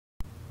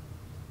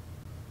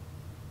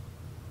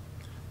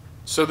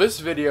So this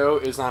video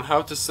is on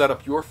how to set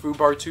up your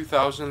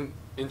Foobar2000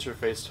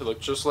 interface to look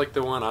just like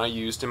the one I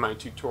used in my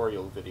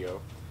tutorial video.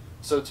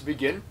 So to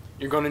begin,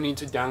 you're going to need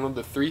to download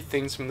the three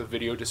things from the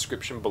video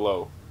description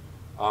below.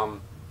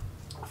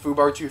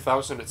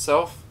 Foobar2000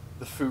 itself,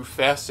 the Foo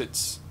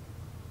Facets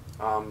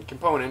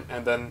component,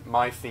 and then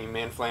my theme,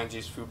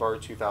 ManPhalanges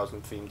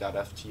Foobar2000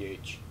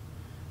 theme.fth.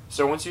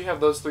 So once you have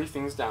those three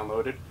things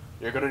downloaded,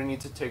 you're going to need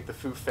to take the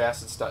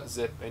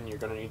foofacets.zip and you're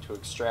going to need to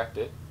extract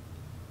it.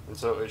 And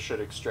so it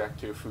should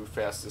extract to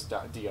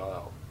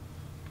foofacets.dll.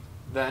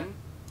 Then,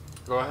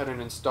 go ahead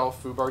and install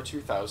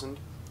Foobar2000.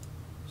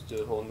 Just do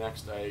the whole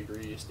next, I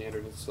agree,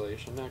 standard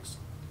installation, next,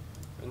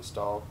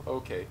 install,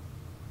 OK.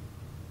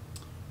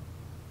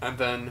 And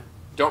then,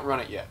 don't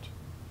run it yet.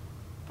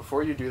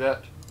 Before you do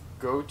that,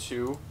 go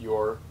to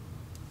your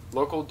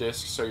local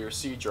disk, so your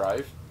C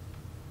drive,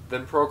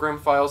 then program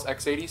files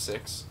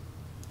x86,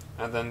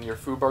 and then your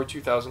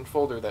Foobar2000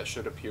 folder that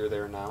should appear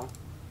there now.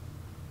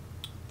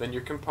 Then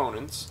your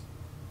components,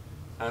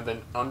 and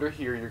then under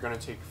here you're going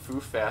to take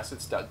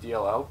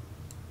foofacets.dll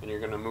and you're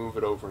going to move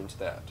it over into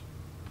that.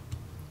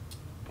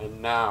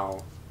 And now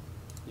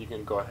you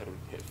can go ahead and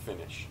hit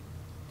finish.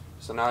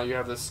 So now you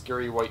have this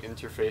scary white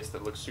interface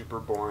that looks super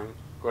boring.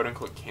 Go ahead and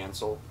click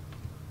cancel.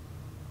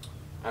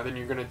 And then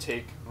you're going to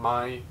take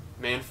my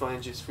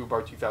ManPhalanges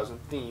Foobar2000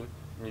 theme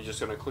and you're just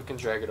going to click and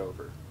drag it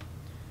over.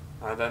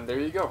 And then there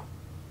you go.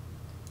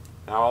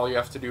 Now all you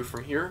have to do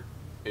from here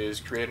is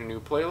create a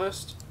new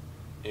playlist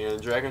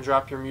and drag and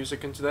drop your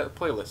music into that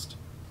playlist.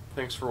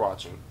 Thanks for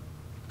watching.